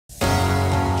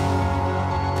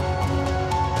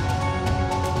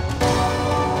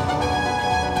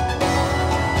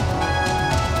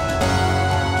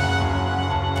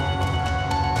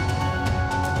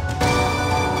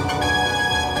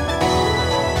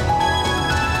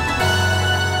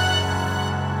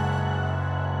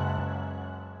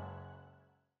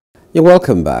You're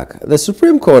welcome back. The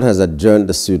Supreme Court has adjourned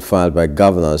the suit filed by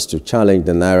governors to challenge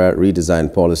the Naira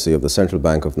redesign policy of the Central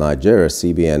Bank of Nigeria,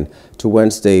 CBN, to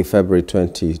Wednesday, February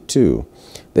 22.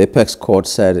 The Apex Court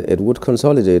said it would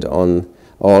consolidate on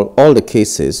all the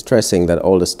cases, stressing that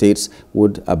all the states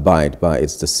would abide by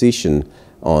its decision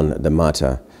on the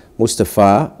matter.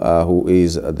 Mustafa, who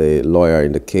is the lawyer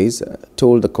in the case,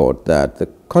 told the court that,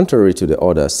 contrary to the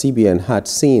order, CBN had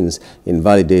since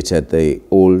invalidated the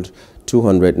old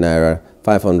 200 Naira,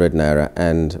 500 Naira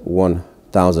and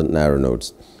 1,000 Naira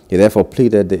notes. He therefore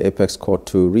pleaded the Apex Court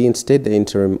to reinstate the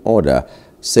interim order,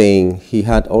 saying he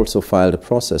had also filed a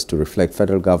process to reflect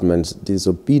federal government's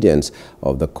disobedience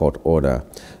of the court order.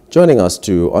 Joining us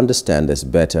to understand this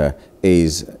better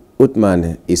is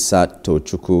Uthman Isat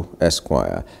Tochukwu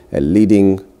Esquire, a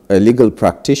legal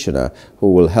practitioner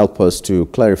who will help us to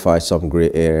clarify some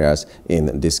gray areas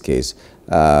in this case.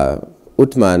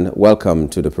 Uthman, welcome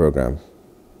to the program.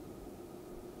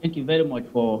 Thank you very much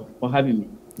for having me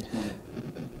this morning.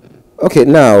 Okay,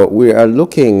 now we are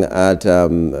looking at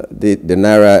the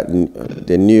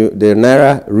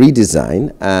Naira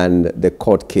redesign and the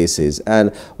court cases,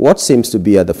 and what seems to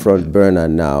be at the front burner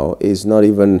now is not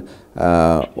even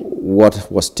what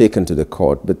was taken to the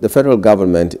court, but the federal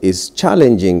government is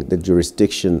challenging the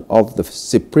jurisdiction of the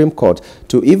Supreme Court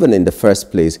to even in the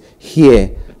first place hear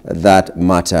that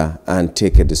matter and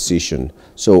take a decision.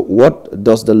 So what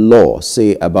does the law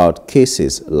say about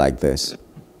cases like this?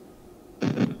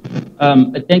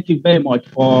 Thank you very much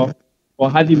for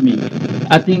having me.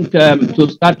 I think to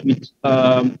start with,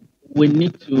 we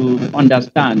need to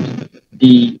understand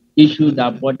the issue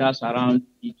that borders around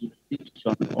the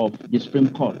jurisdiction of the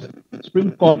Supreme Court. The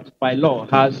Supreme Court, by law,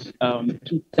 has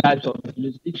two types of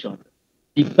jurisdiction.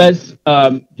 The first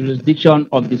jurisdiction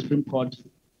of the Supreme Court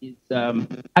is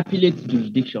appellate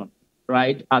jurisdiction,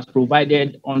 right, as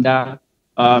provided under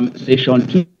Section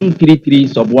 233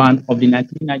 sub 1 of the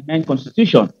 1999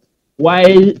 Constitution,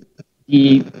 while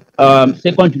the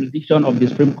second jurisdiction of the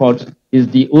Supreme Court is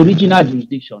the original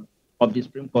jurisdiction of the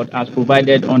Supreme Court as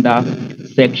provided under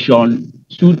Section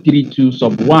 232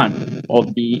 sub 1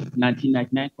 of the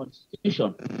 1999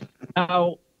 Constitution.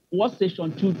 Now, what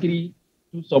Section 232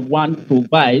 sub 1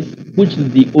 provides, which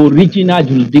is the original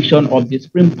jurisdiction of the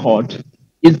Supreme Court,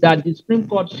 is that the Supreme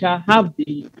Court shall have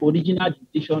the original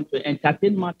jurisdiction to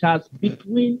entertain matters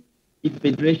between the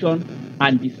Federation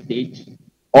and the state,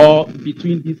 or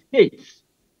between the states,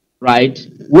 right,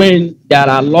 when there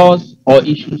are laws or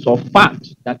issues of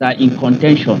fact that are in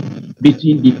contention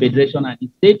between the Federation and the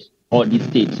state or the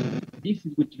state. This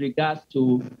is with regards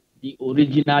to the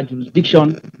original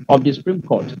jurisdiction of the Supreme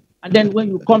Court. And then when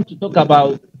you come to talk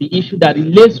about the issue that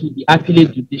relates with the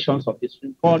appellate jurisdictions of the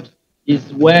Supreme Court,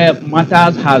 is where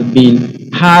matters have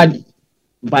been heard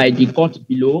by the court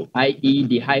below, i.e.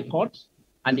 the High Court,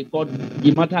 and the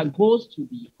matter goes to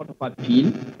the Court of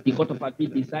Appeal. The Court of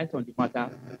Appeal decides on the matter,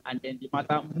 and then the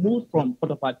matter moves from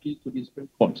Court of Appeal to the Supreme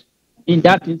Court. In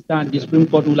that instance, the Supreme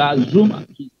Court will assume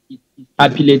his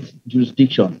appellate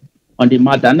jurisdiction on the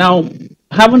matter. Now,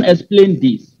 having explained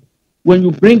this, when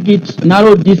you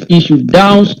narrow this issue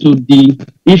down to the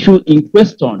issue in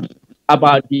question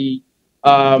about the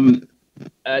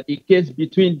case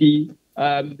between the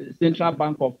Central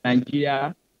Bank of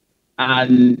Nigeria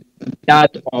and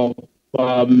that of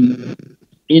the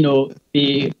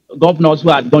governors who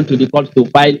had gone to the court to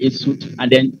file a suit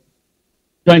and then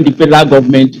join the federal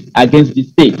government against the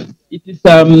state. It is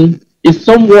it's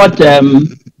somewhat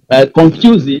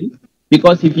confusing,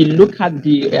 because if you look at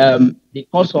the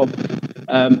course of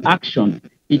action,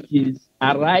 it is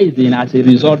arising as a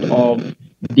result of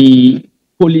the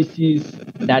policies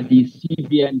that the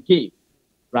CBN gave,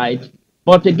 right?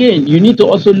 But again, you need to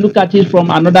also look at it from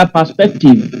another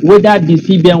perspective. Whether the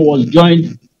CBN was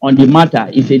joined on the matter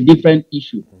is a different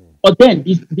issue. But then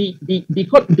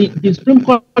the Supreme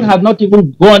Court has not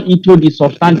even gone into the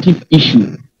substantive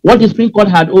issue. What the Supreme Court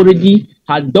had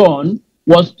done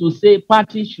was to say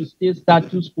parties should stay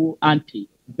status quo ante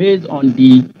based on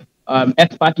the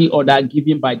ex parte order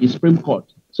given by the Supreme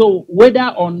Court. So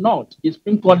whether or not the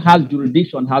Supreme Court has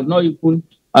jurisdiction has not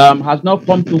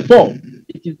come to fore.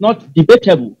 It is not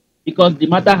debatable because the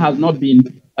matter has not been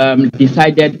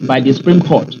decided by the Supreme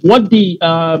Court. What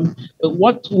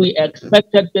we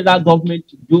expected federal government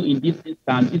to do in this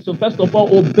instance is to first of all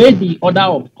obey the order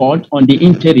of court on the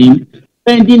interim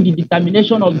pending the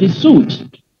determination of the suit,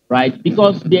 right?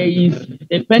 Because there is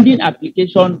a pending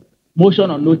application motion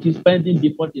on notice pending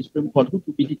before the Supreme Court, which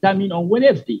will be determined on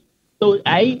Wednesday. So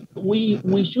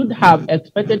we should have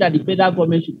expected that the federal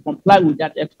government should comply with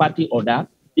that ex parte order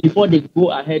before they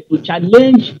go ahead to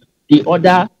challenge the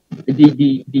order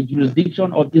the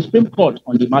jurisdiction of the Supreme Court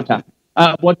on the matter.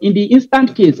 But in the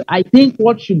instant case, I think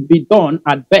what should be done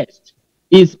at best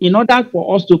is, in order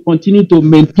for us to continue to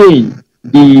maintain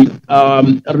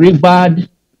the revered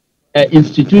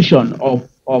institution of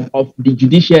the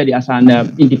judiciary as an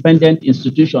independent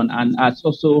institution, and as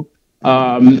also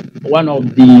one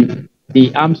of the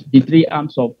three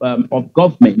arms of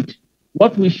government,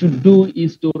 what we should do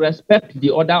is to respect the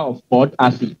order of court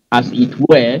as it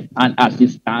were and as it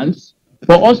stands,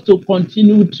 for us to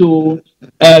continue to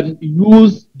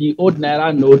use the old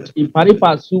Naira note in pari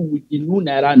passu with the new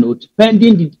Naira note,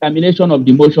 pending the determination of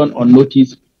the motion on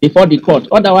notice before the court.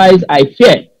 Otherwise, I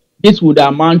fear this would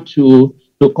amount to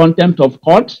contempt of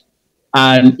court,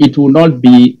 and it will not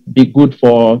be good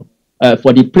for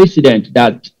the precedent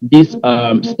that this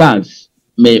stance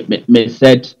may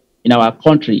set in our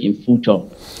country in future.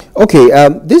 Okay,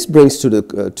 this brings to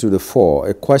the fore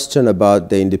a question about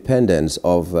the independence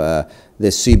of the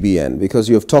CBN, because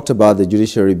you have talked about the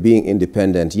judiciary being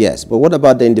independent, yes, but what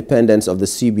about the independence of the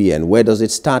CBN? Where does it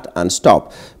start and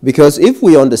stop? Because if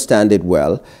we understand it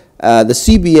well, the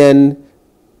CBN,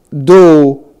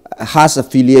 though, has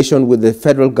affiliation with the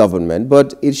federal government,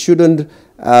 but it shouldn't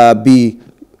be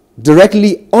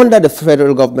directly under the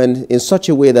federal government in such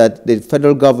a way that the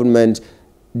federal government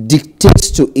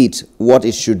dictates to it what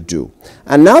it should do.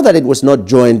 And now that it was not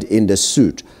joined in the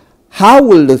suit, how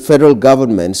will the federal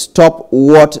government stop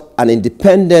what an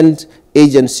independent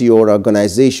agency or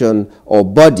organization or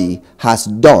body has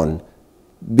done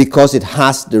because it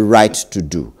has the right to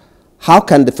do? How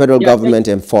can the federal government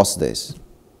enforce this?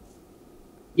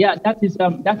 Yeah, that is a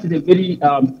very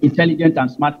intelligent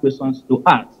and smart question to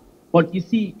ask. But you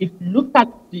see, if you look at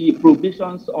the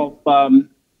provisions of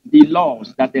the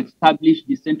laws that establish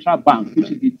the central bank,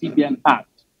 which is the CBN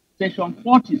Act, Section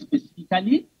 40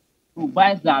 specifically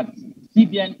provides that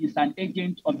CBN is an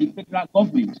agent of the federal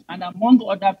government and among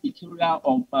other criteria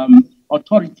of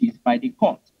authorities by the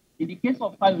court. In the case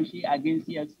of Fayoshe against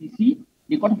the FCC,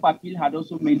 the Court of Appeal had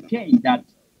also maintained that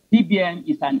CBN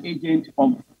is an agent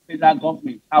of federal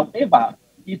government. However,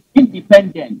 it's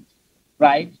independent,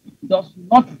 right? Does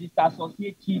not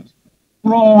disassociate it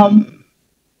from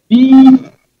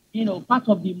being, part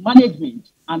of the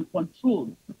management and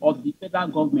control of the federal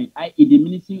government, i.e. the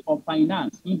Ministry of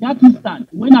Finance. In that instance,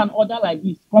 when an order like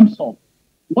this comes up,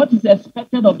 what is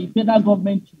expected of the federal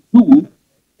government to do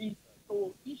is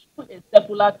to issue a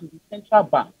circular to the central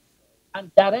bank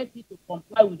and direct it to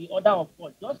comply with the order of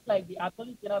court, just like the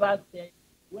Attorney General said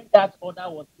when that order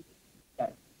was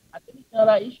given. Attorney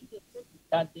General issued a statement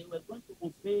that they were going to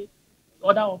obey the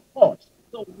order of court.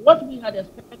 So what we had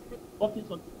expected the office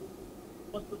of the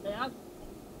was to ask.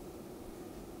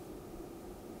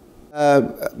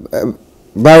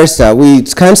 Barrister, we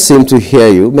can't seem to hear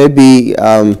you. Maybe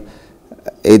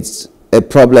it's a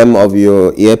problem of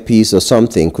your earpiece or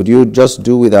something. Could you just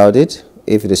do without it,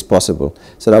 if it is possible,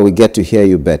 so that we get to hear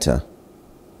you better?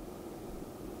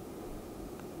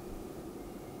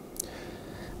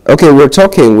 Okay, we're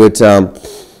talking with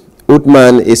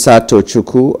Uthman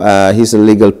Issa-Tochukwu. He's a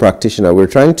legal practitioner. We're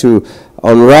trying to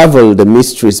unravel the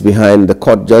mysteries behind the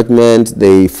court judgment,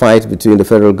 the fight between the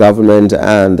federal government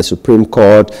and the Supreme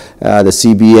Court, the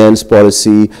CBN's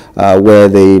policy, where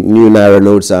the new Naira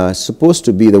notes are supposed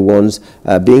to be the ones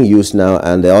being used now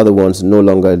and the other ones no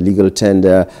longer legal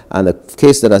tender, and the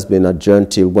case that has been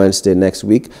adjourned till Wednesday next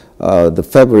week, the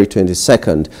February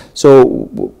 22nd.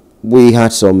 So we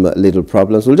had some little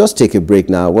problems. We'll just take a break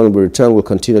now. When we return, we'll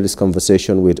continue this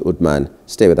conversation with Uthman.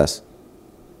 Stay with us.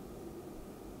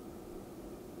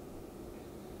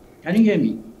 Can you hear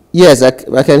me? Yes,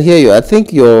 I can hear you. I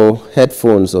think your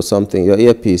headphones or something, your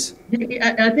earpiece.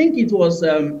 I think it was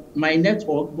my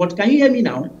network, but can you hear me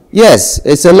now? Yes,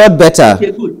 it's a lot better.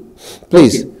 Okay, good.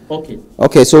 Please. Okay.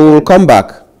 Okay, so we'll come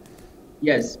back.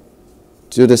 Yes.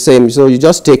 To the same. So you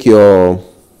just take your...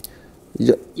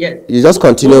 You just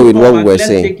continue with what we were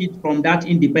saying. Let's take it from that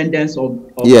independence of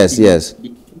yes.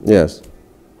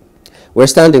 We're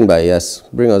standing by, yes.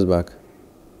 Bring us back.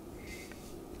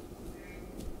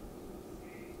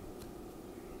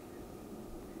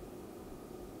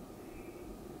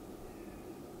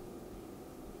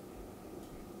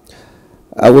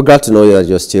 We're glad to know that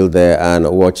you're still there and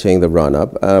watching the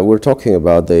run-up. We're talking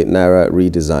about the Naira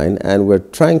redesign, and we're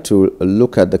trying to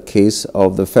look at the case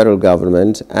of the federal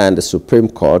government and the Supreme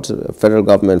Court. The federal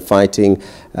government fighting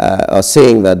or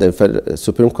saying that the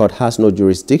Supreme Court has no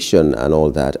jurisdiction and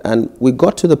all that. And we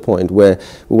got to the point where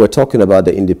we were talking about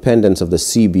the independence of the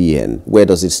CBN. Where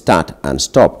does it start and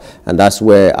stop? And that's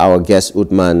where our guest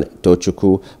Uthman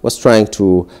Tochukwu was trying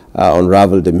to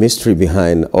unravel the mystery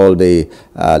behind all the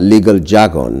legal jargon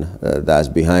jargon that's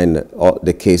behind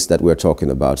the case that we're talking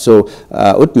about. So,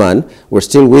 Uthman, we're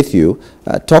still with you.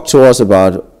 Talk to us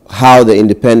about how the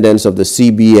independence of the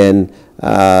CBN,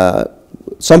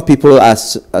 some people are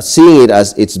seeing it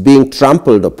as it's being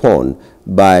trampled upon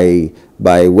by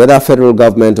whether federal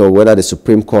government or whether the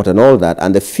Supreme Court and all that.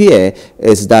 And the fear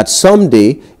is that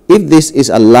someday, if this is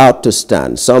allowed to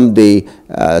stand, someday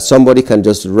somebody can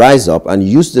just rise up and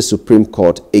use the Supreme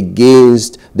Court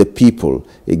against the people,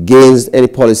 against any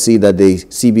policy that the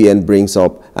CBN brings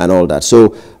up and all that.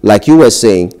 So, like you were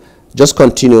saying, just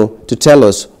continue to tell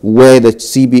us where the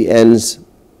CBN's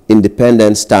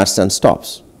independence starts and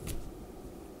stops.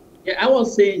 Yeah, I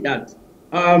was saying that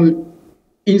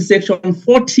in Section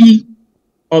 40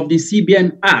 of the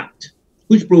CBN Act,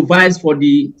 which provides for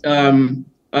the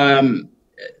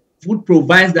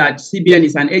provides that CBN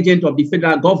is an agent of the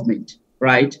federal government,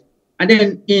 right? And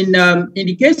then in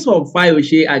the case of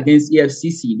Fayose against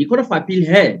EFCC, the Court of Appeal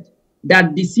held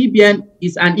that the CBN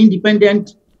is an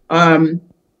independent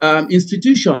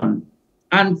institution.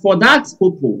 And for that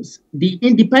purpose, the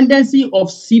independency of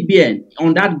CBN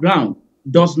on that ground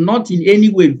does not in any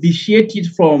way vitiate it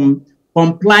from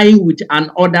complying with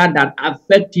an order that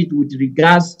affects it with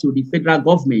regards to the federal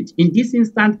government. In this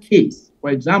instant case, for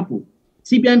example,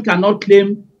 CBN cannot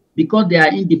claim because they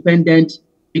are independent,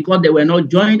 because they were not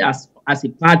joined as a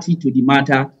party to the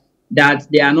matter, that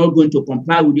they are not going to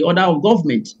comply with the order of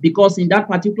government. Because in that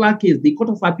particular case, the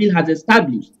Court of Appeal has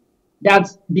established that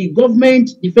the government,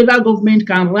 the federal government,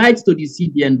 can write to the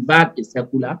CBN via a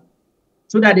circular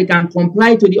so that they can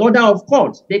comply to the order of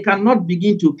court. They cannot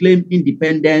begin to claim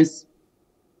independence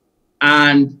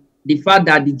and the fact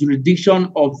that the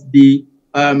jurisdiction of the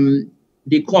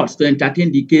courts to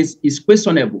entertain the case is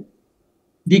questionable.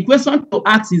 The question to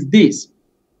ask is this: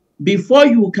 before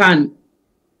you can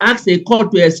ask a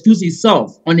court to excuse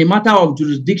itself on a matter of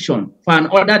jurisdiction for an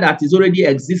order that is already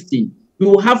existing, you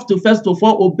will have to first of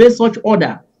all obey such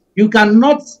order. You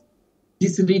cannot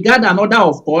disregard an order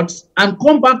of court and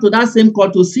come back to that same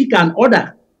court to seek an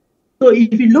order. So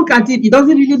if you look at it, it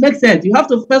doesn't really make sense. You have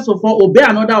to first of all obey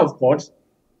an order of court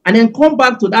and then come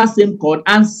back to that same court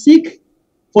and seek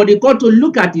for the court to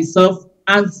look at itself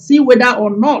and see whether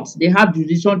or not they have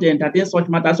jurisdiction to entertain such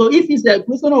matter. So if it's a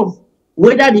question of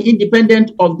whether the independence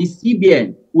of the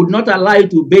CBN would not allow you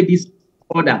to obey this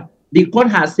order, the court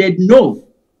has said no.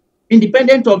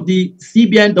 Independence of the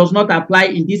CBN does not apply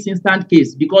in this instant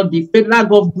case because the federal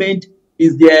government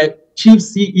is their chief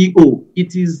CEO.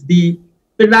 It is the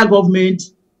federal government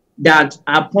that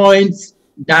appoints,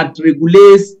 that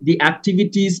regulates the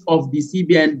activities of the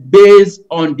CBN based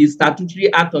on the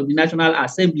statutory act of the National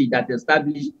Assembly that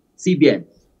established CBN.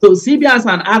 So CBN is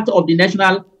an act of the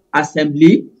National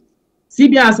Assembly.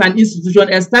 CBN as an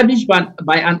institution established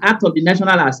by an act of the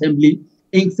National Assembly.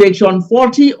 In Section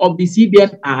 40 of the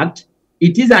CBN Act,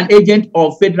 it is an agent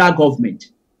of federal government,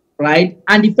 right?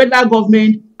 And the federal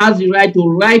government has the right to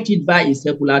write it via a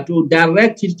circular to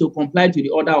direct it to comply to the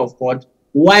order of court,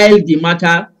 while the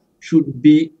matter should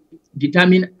be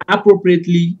determined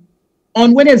appropriately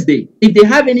on Wednesday. If they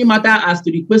have any matter as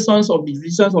to the questions of the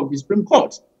decisions of the Supreme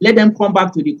Court, let them come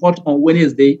back to the court on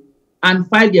Wednesday and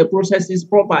file their processes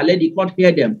proper. Let the court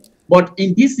hear them. But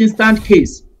in this instant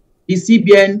case, the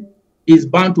CBN is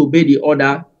bound to obey the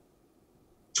order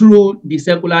through the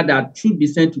circular that should be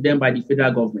sent to them by the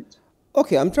federal government.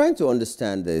 Okay, I'm trying to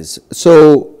understand this.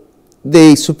 So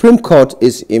the Supreme Court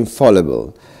is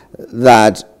infallible,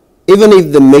 that even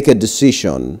if they make a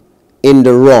decision in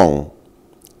the wrong,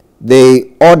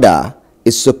 the order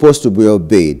is supposed to be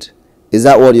obeyed. Is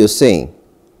that what you're saying?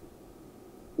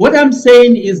 What I'm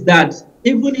saying is that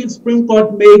even if Supreme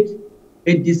Court make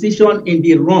a decision in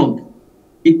the wrong,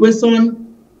 the question,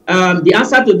 the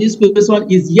answer to this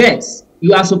question is yes.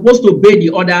 You are supposed to obey the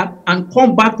order and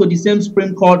come back to the same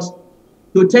Supreme Court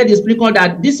to tell the Supreme Court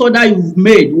that this order you've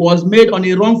made was made on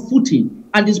a wrong footing,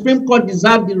 and the Supreme Court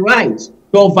deserves the right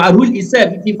to overrule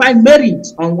itself if you find merit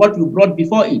on what you brought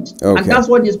before it. Okay. And that's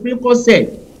what the Supreme Court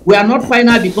said. We are not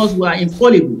final because we are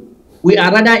infallible. We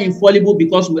are rather infallible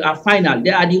because we are final. They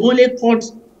are the only court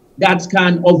that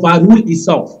can overrule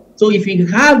itself. So if you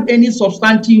have any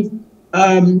substantive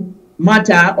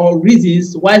matter or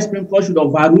reasons why Supreme Court should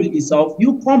overrule itself,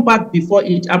 you come back before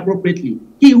it appropriately.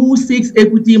 He who seeks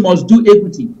equity must do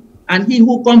equity, and he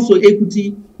who comes to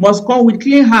equity must come with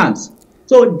clean hands.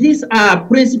 So these are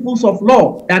principles of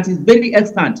law that is very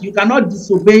extant. You cannot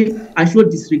disobey and show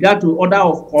disregard to order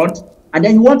of court, and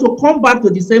then you want to come back to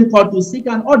the same court to seek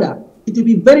an order. It will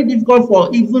be very difficult for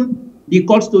even the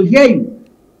courts to hear you.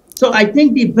 So I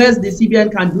think the best the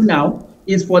CBN can do now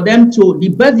is for them to, the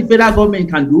best the federal government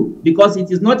can do, because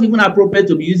it is not even appropriate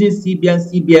to be using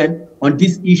CBN on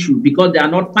this issue, because they are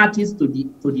not parties to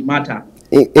the matter.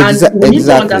 And we need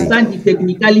to understand the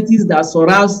technicalities that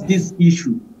surrounds this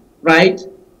issue, right?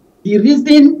 The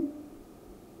reason,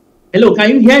 hello, can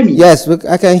you hear me? Yes,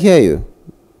 I can hear you.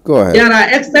 Go ahead. There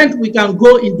are extent we can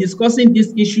go in discussing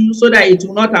this issue so that it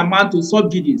will not amount to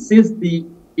sub judice, since the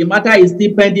matter is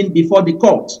still pending before the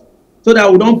court, so that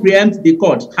we don't preempt the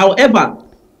court. However,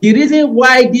 the reason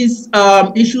why these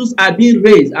issues are being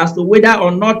raised as to whether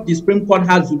or not the Supreme Court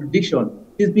has jurisdiction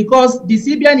is because the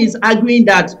CBN is arguing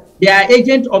that they are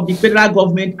agents of the federal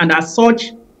government, and as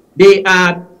such, they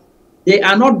are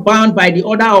not bound by the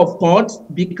order of court,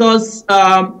 because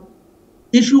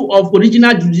issue of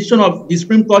original jurisdiction of the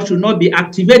Supreme Court should not be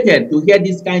activated to hear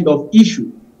this kind of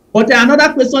issue. But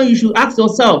another question you should ask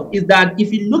yourself is that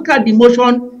if you look at the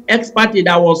motion ex parte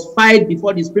that was filed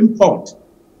before the Supreme Court,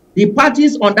 the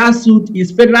parties on that suit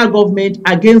is federal government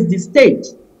against the state,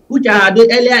 which I had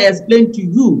earlier explained to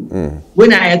you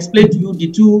when I explained to you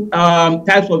the two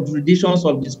types of jurisdictions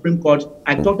of the Supreme Court.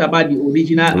 I talked about the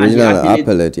original and the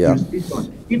appellate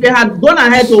jurisdiction. If they had gone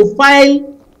ahead to file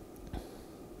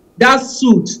that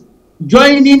suit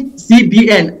joining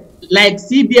CBN, like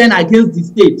CBN against the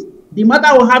state, the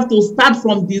matter will have to start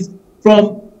from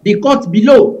the court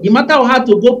below. The matter will have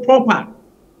to go proper,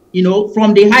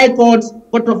 from the High Court,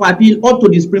 Court of Appeal, up to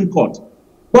the Supreme Court.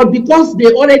 But because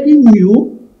they already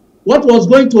knew what was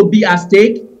going to be at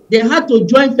stake, they had to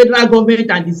join federal government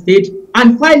and the state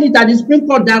and file it at the Supreme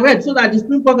Court direct, so that the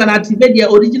Supreme Court can activate their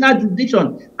original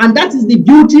jurisdiction. And that is the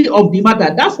beauty of the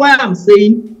matter. That's why I'm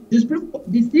saying the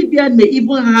CBN may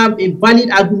even have a valid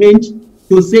argument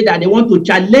to say that they want to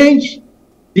challenge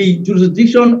the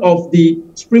jurisdiction of the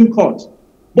Supreme Court.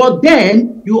 But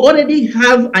then you already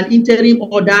have an interim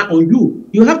order on you.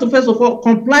 You have to first of all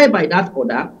comply by that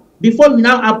order before we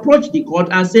now approach the court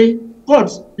and say,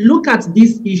 court, look at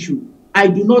this issue. I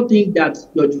do not think that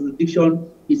your jurisdiction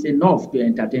is enough to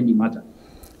entertain the matter.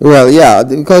 Well, yeah,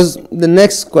 because the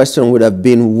next question would have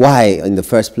been why in the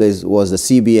first place was the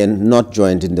CBN not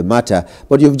joined in the matter.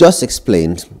 But you've just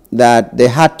explained that they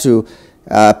had to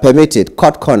permit it,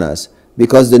 cut corners,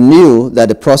 because they knew that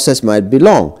the process might be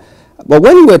long. But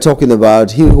when you were talking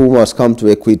about he who must come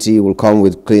to equity will come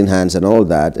with clean hands and all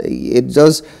that,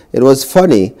 it was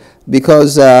funny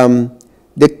because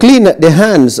the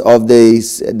hands of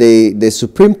the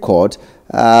Supreme Court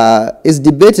is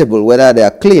debatable whether they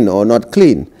are clean or not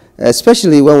clean,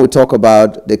 especially when we talk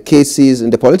about the cases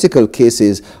and the political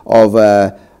cases of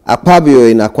Akpabio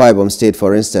in Akwa Ibom State,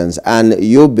 for instance, and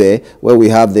Yobe, where we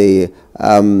have the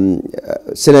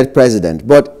Senate President.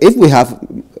 But if we have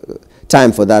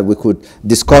time for that, we could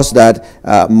discuss that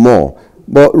more.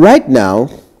 But right now,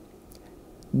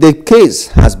 the case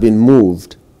has been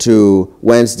moved to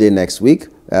Wednesday next week,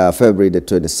 February the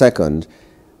 22nd.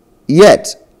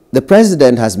 Yet, the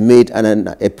president has made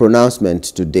a pronouncement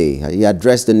today. He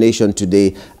addressed the nation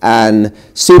today and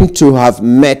seemed to have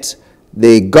met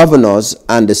the governors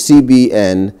and the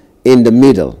CBN in the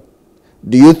middle.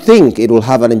 Do you think it will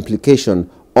have an implication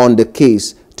on the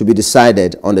case to be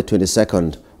decided on the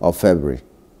 22nd of February?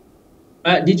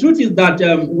 The truth is that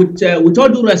with all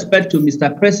due respect to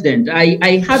Mr. President,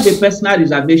 I have a personal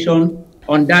reservation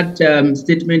on that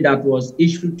statement that was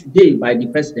issued today by the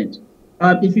president.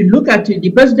 If you look at it,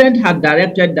 the president had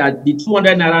directed that the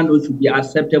 200 Naira note should be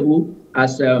acceptable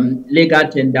as legal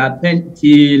tender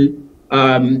till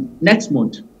next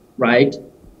month, right?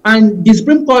 And the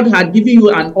Supreme Court had given you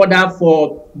an order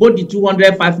for both the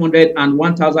 200, 500, and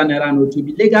 1,000 Naira note to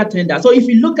be legal tender. So if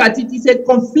you look at it, it's a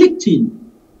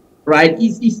conflicting, right?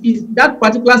 That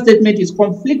particular statement is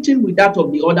conflicting with that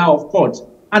of the order of court,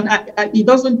 and it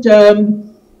doesn't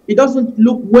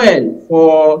look well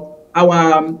for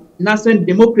our nascent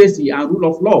democracy and rule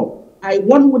of law.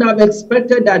 One would have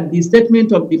expected that the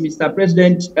statement of the Mr.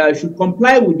 President should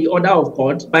comply with the order of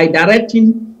court by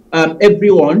directing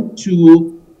everyone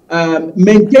to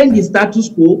maintain the status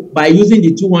quo by using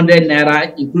the 200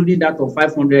 Naira, including that of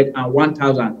 500 and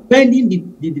 1,000, pending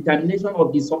the determination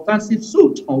of the substantive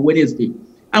suit on Wednesday.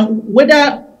 And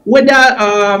whether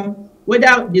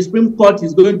the Supreme Court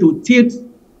is going to tilt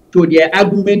to their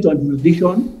argument on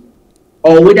jurisdiction,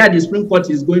 or whether the Supreme Court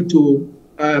is going to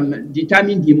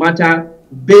determine the matter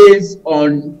based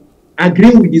on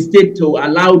agreeing with the state to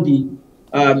allow the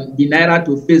Naira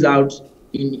to phase out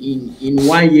in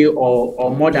 1 year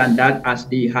or more than that, as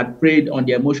they had prayed on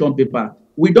their motion paper.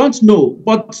 We don't know,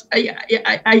 but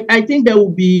I think there will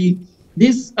be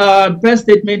this press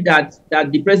statement that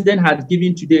the president has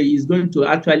given today is going to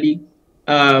actually,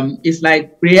 it's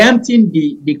like preempting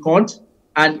the court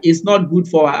and it's not good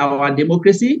for our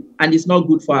democracy, and it's not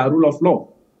good for our rule of law.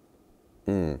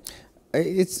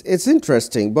 It's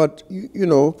interesting, but you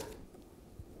know,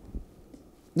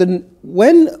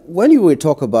 when you will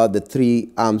talk about the three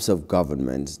arms of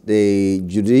government, the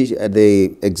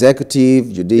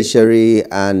executive, judiciary,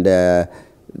 and the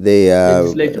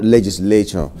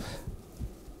legislature,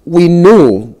 we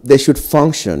know they should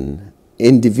function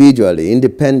individually,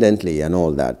 independently, and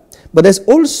all that. But there's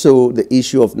also the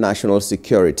issue of national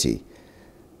security.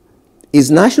 Is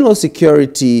national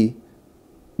security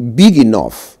big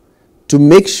enough to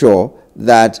make sure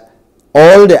that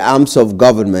all the arms of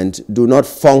government do not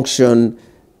function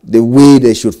the way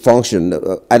they should function?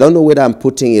 I don't know whether I'm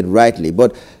putting it rightly,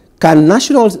 but can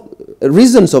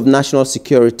reasons of national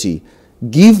security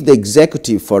give the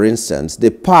executive, for instance, the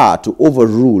power to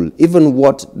overrule even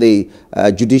what the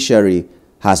judiciary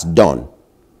has done?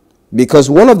 Because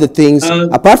one of the things,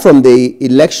 apart from the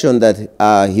election that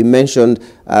he mentioned,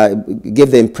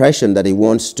 gave the impression that he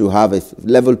wants to have a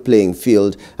level playing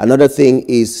field, another thing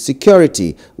is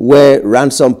security, where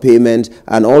ransom payment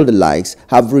and all the likes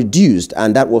have reduced,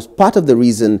 and that was part of the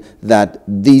reason that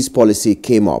this policy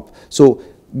came up. So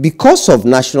because of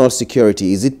national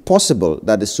security, is it possible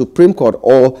that the Supreme Court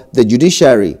or the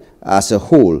judiciary as a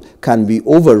whole can be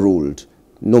overruled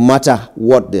no matter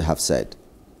what they have said?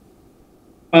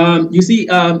 You see,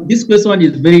 this question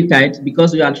is very tight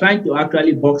because you are trying to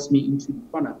actually box me into the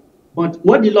corner. But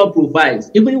what the law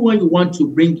provides, even when you want to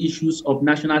bring issues of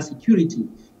national security,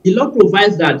 the law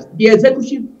provides that the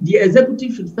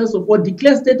executive should first of all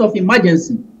declare state of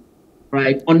emergency,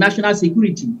 right, on national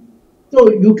security.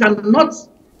 So you cannot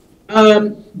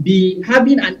be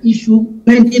having an issue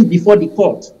pending before the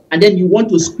court, and then you want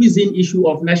to squeeze in issue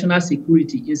of national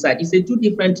security inside. It's a two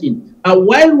different thing.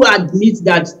 While we admit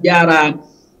that there are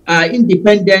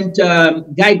independent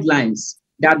guidelines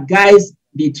that guides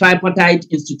the tripartite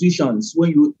institutions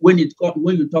when you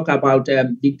talk about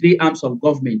the three arms of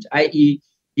government, i.e.,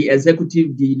 the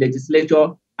executive, the legislature,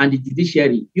 and the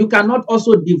judiciary, you cannot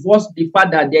also divorce the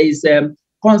fact that there is a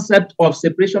concept of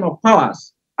separation of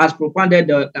powers as propounded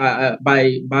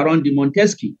by Baron de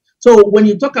Montesquieu. So when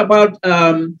you talk about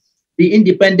the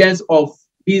independence of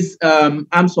these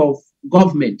arms of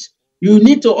government, you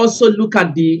need to also look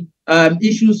at the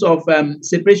issues of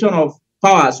separation of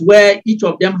powers, where each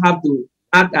of them have to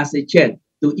act as a check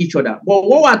to each other. But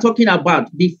what we're talking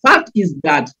about, the fact is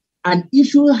that an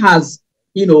issue has,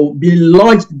 been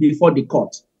lodged before the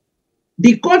court.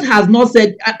 The court has not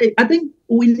said. I think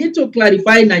we need to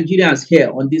clarify, Nigerians here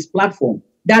on this platform,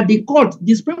 that the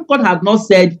Supreme Court has not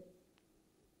said,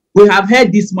 we have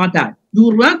heard this matter.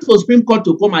 You ran to Supreme Court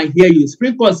to come and hear you.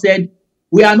 Supreme Court said,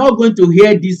 we are not going to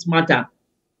hear this matter.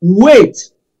 Wait,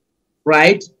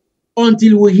 right,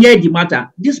 until we hear the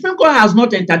matter. The Supreme Court has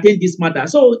not entertained this matter.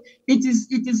 So it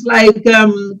is like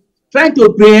trying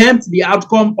to preempt the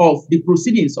outcome of the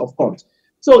proceedings of court.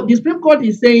 So the Supreme Court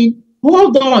is saying,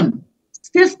 hold on,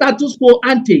 stay status quo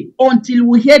ante until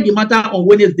we hear the matter on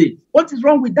Wednesday. What is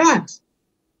wrong with that?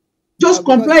 Just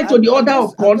comply to the order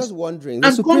of court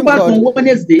and come back on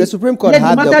Wednesday. The Supreme Court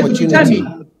had the opportunity.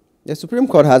 The Supreme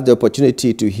Court has the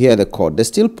opportunity to hear the court. They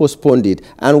still postponed it.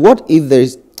 And what if the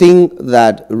thing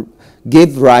that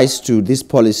gave rise to this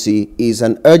policy is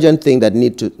an urgent thing that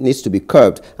needs to be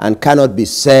curbed and cannot be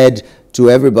said to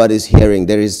everybody's hearing?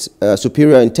 There is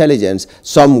superior intelligence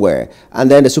somewhere, and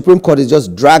then the Supreme Court is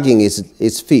just dragging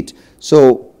its feet.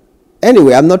 So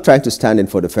anyway, I'm not trying to stand in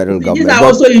for the federal government. These are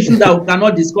also issues that we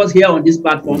cannot discuss here on this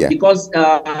platform, because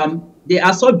they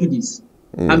are sub judice.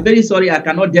 I'm very sorry, I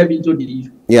cannot delve into the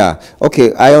issue. Yeah,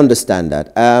 okay, I understand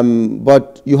that.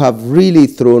 But you have really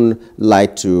thrown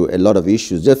light to a lot of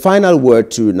issues. The final word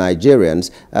to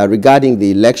Nigerians regarding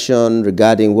the election,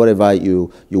 regarding whatever you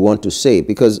want to say,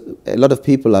 because a lot of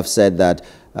people have said that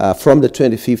from the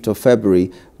 25th of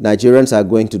February, Nigerians are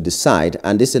going to decide,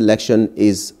 and this election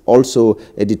is also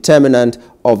a determinant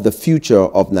of the future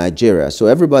of Nigeria. So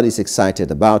everybody's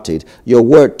excited about it. Your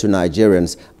word to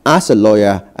Nigerians as a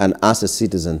lawyer and as a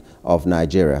citizen of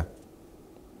Nigeria.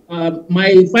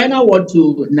 My final word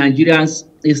to Nigerians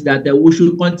is that we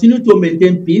should continue to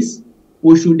maintain peace.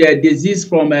 We should desist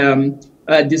from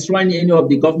destroying any of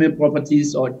the government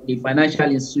properties or the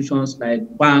financial institutions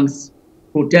like banks,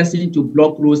 protesting to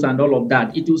block roads and all of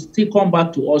that. It will still come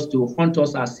back to us, to haunt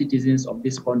us as citizens of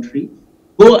this country.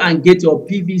 Go and get your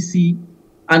PVC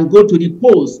and go to the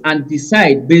polls and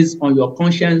decide based on your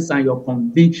conscience and your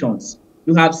convictions.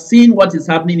 You have seen what is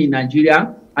happening in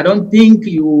Nigeria. I don't think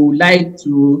you would like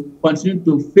to continue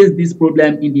to face this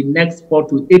problem in the next 4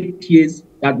 to 8 years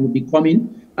that will be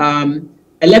coming.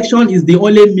 Election is the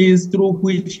only means through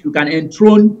which you can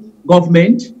enthrone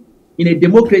government in a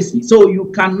democracy. So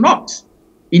you cannot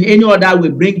in any other way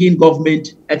bring in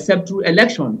government except through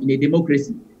election in a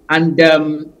democracy. And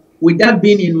with that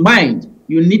being in mind,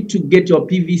 you need to get your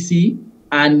PVC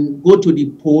and go to the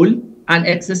poll and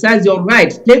exercise your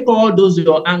right. Take all those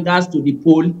your angers to the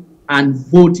poll and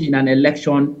vote in an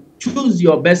election. Choose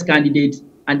your best candidate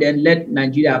and then let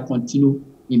Nigeria continue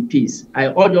in peace. I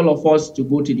urge all of us to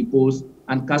go to the polls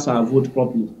and cast our vote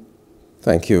properly.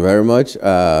 Thank you very much,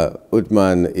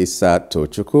 Uthman Issa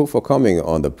Tochukwu, for coming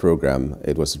on the program.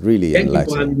 It was really enlightening. Thank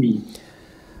you for having me.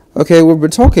 Okay, we'll be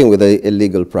talking with a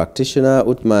legal practitioner,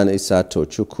 Uthman Issa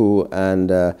Tochukwu,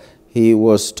 and he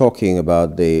was talking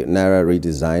about the Naira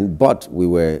redesign, but we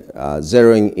were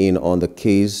zeroing in on the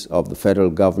case of the federal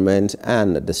government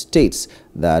and the states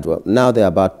that, well, now there are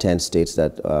about 10 states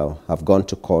that have gone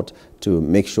to court to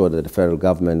make sure that the federal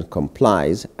government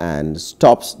complies and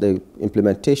stops the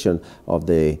implementation of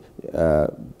the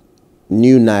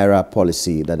new Naira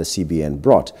policy that the CBN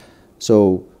brought.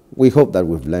 So we hope that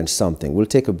we've learned something. We'll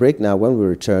take a break now. When we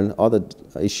return, other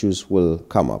issues will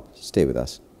come up. Stay with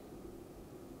us.